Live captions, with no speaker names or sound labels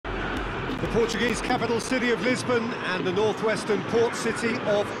The Portuguese capital city of Lisbon and the northwestern port city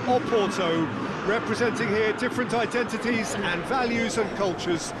of Porto, representing here different identities and values and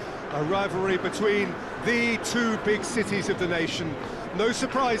cultures. A rivalry between the two big cities of the nation. No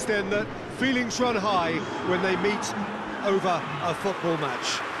surprise then that feelings run high when they meet over a football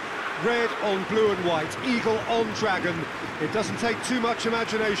match. Red on blue and white, eagle on dragon. It doesn't take too much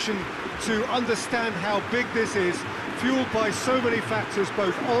imagination to understand how big this is, fueled by so many factors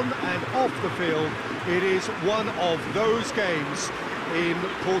both on and off the field. It is one of those games in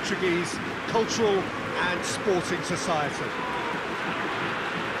Portuguese cultural and sporting society.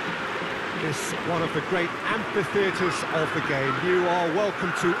 It's one of the great amphitheatres of the game. You are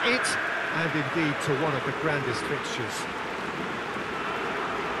welcome to it, and indeed to one of the grandest fixtures.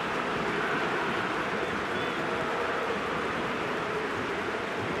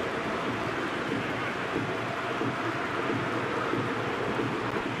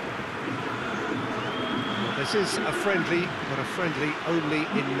 This is a friendly, but a friendly only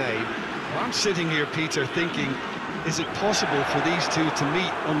in name. Well, I'm sitting here, Peter, thinking, is it possible for these two to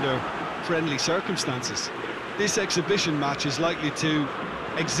meet under friendly circumstances? This exhibition match is likely to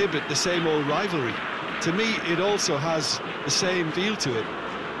exhibit the same old rivalry. To me, it also has the same feel to it,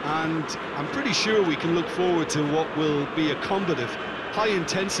 and I'm pretty sure we can look forward to what will be a combative,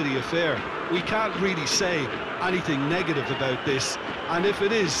 high-intensity affair. We can't really say anything negative about this, and if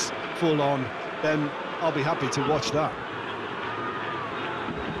it is full-on, then I'll be happy to watch that.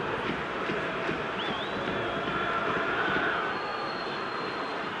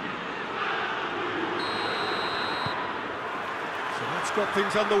 So that's got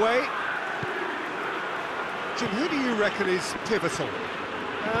things underway. Jim, who do you reckon is pivotal?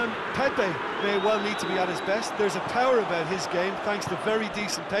 Pepe may well need to be at his best. There's a power about his game, thanks to very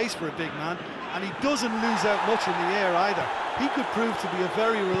decent pace for a big man, and he doesn't lose out much in the air either. He could prove to be a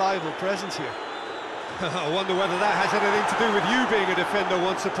very reliable presence here. I wonder whether that has anything to do with you being a defender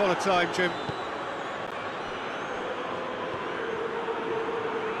once upon a time, Jim.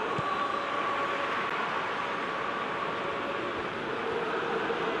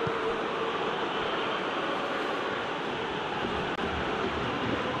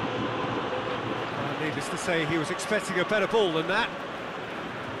 Needless to say, he was expecting a better ball than that.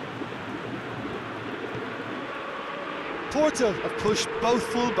 Porto have pushed both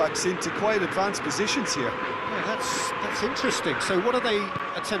fullbacks into quite advanced positions here. Yeah, that's interesting. So what are they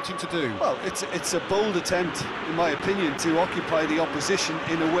attempting to do? Well, it's a bold attempt, in my opinion, to occupy the opposition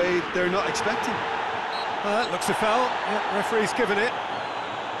in a way they're not expecting. That looks a foul. Yeah, referee's given it.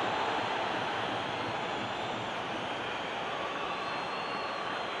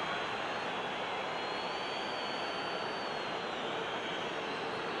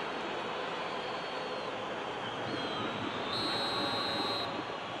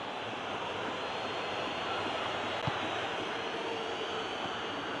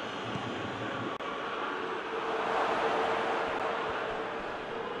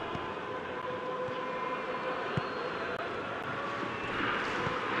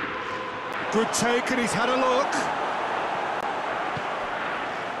 Good take, and he's had a look.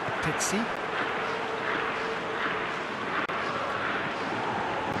 Pixie.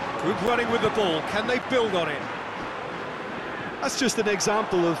 Good running with the ball. Can they build on it? That's just an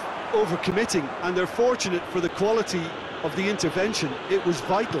example of overcommitting, and they're fortunate for the quality of the intervention. It was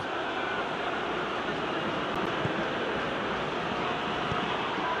vital.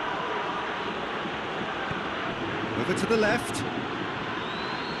 Over to the left.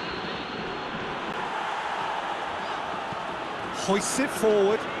 Hoists it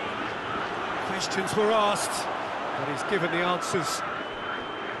forward. Questions were asked, but he's given the answers.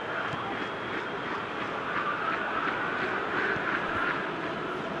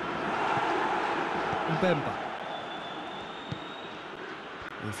 Mbemba.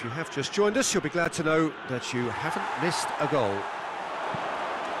 If you have just joined us, you'll be glad to know that you haven't missed a goal.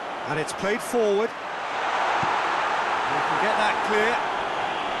 And it's played forward. We can get that clear.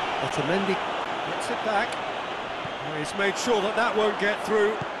 Otamendi gets it back. He's made sure that that won't get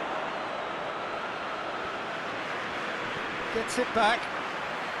through. Gets it back.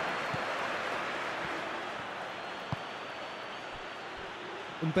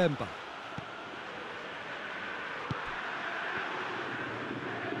 Mbemba.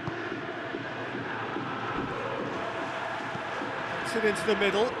 Gets it into the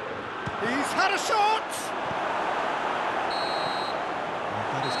middle. He's had a shot!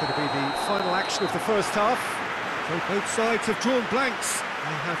 And that is going to be the final action of the first half. So both sides have drawn blanks.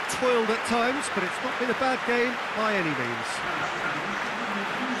 They have toiled at times, but it's not been a bad game by any means.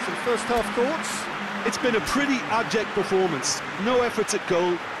 Some first half thoughts? It's been a pretty abject performance. No efforts at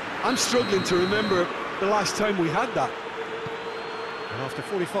goal. I'm struggling to remember the last time we had that. And after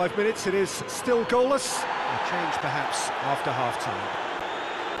 45 minutes, it is still goalless. A change perhaps after half-time.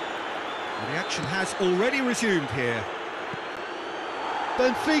 The action has already resumed here.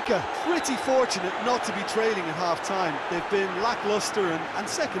 Benfica, pretty fortunate not to be trailing at half-time. They've been lacklustre and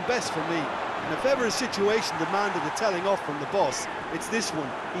second best for me. And if ever a situation demanded a telling off from the boss, it's this one.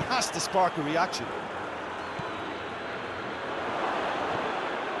 He has to spark a reaction.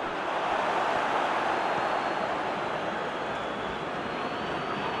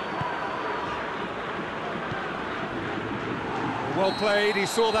 Well played, he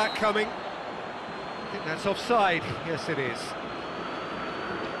saw that coming. I think that's offside. Yes, it is.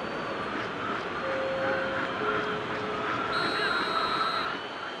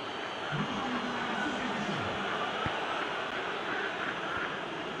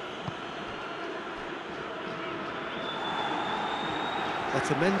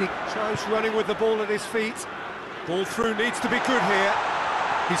 Otamendi tries running with the ball at his feet. Ball through needs to be good here.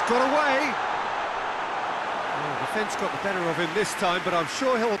 He's got away. Oh, defence got the better of him this time, but I'm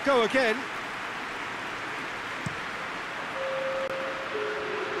sure he'll go again.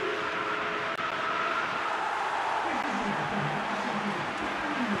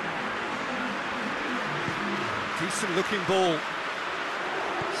 Decent looking ball.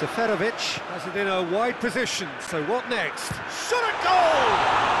 Seferovic has it in a wide position, so what next? Shot at goal!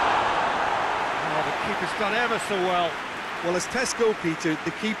 Oh, the keeper's done ever so well. Well, as tests go, Peter,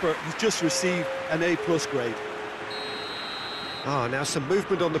 the keeper has just received an A+ grade. Ah, now some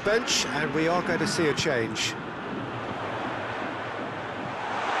movement on the bench, and we are going to see a change.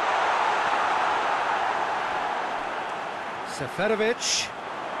 Seferovic.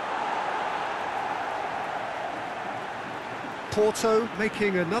 Porto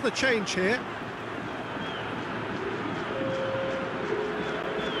making another change here.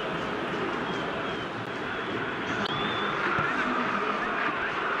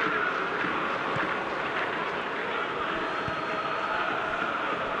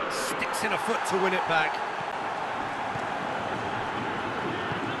 Sticks in a foot to win it back.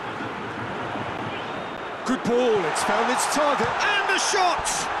 Good ball, it's found its target, and the shot!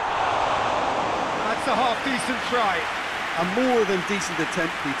 That's a half-decent try. A more than decent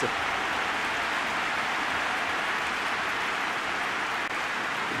attempt, Peter.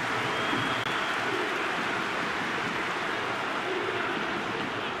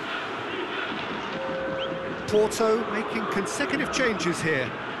 Porto making consecutive changes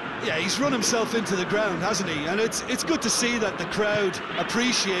here. Yeah, he's run himself into the ground, hasn't he? And it's good to see that the crowd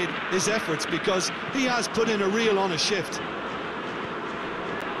appreciate his efforts, because he has put in a real honest shift.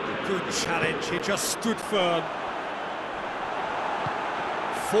 Good challenge, he just stood firm.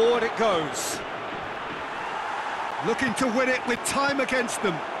 Forward it goes. Looking to win it with time against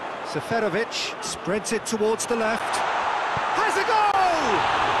them. Seferovic spreads it towards the left. Has a goal!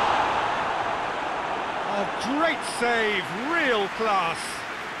 A great save, real class.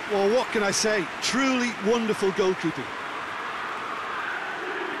 Well, what can I say? Truly wonderful goalkeeping.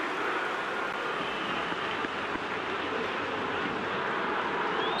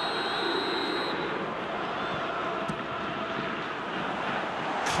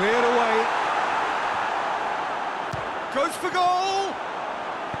 Cleared away. Goes for goal.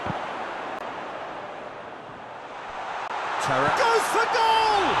 Goes for goal.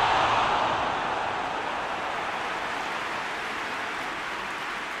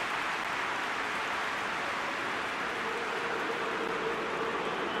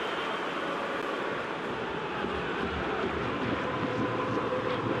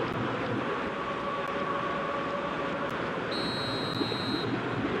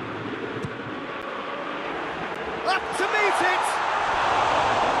 Up to meet it!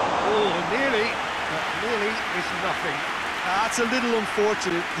 Oh, nearly, but nearly is nothing. That's a little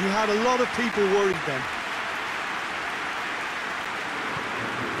unfortunate. He had a lot of people worried then.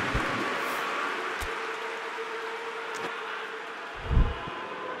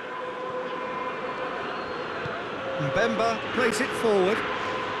 Mbemba plays it forward.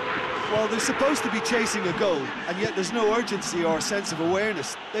 Well, they're supposed to be chasing a goal, and yet there's no urgency or sense of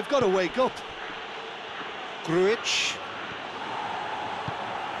awareness. They've got to wake up. Grujic.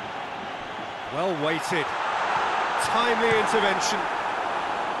 Well weighted. Timely intervention.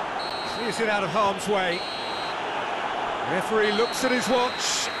 Clears it out of harm's way. Referee looks at his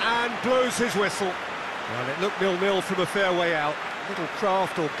watch and blows his whistle. Well, it looked 0-0 from a fair way out. Little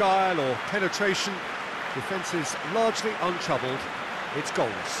craft or guile or penetration. Defence is largely untroubled. It's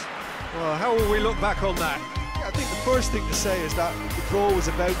goals. Well, how will we look back on that? Yeah, I think the first thing to say is that the draw was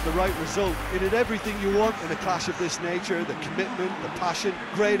about the right result. It had everything you want in a clash of this nature, the commitment, the passion,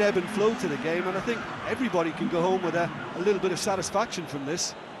 great ebb and flow to the game, and I think everybody can go home with a little bit of satisfaction from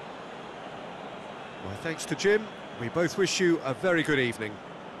this. Well, thanks to Jim. We both wish you a very good evening.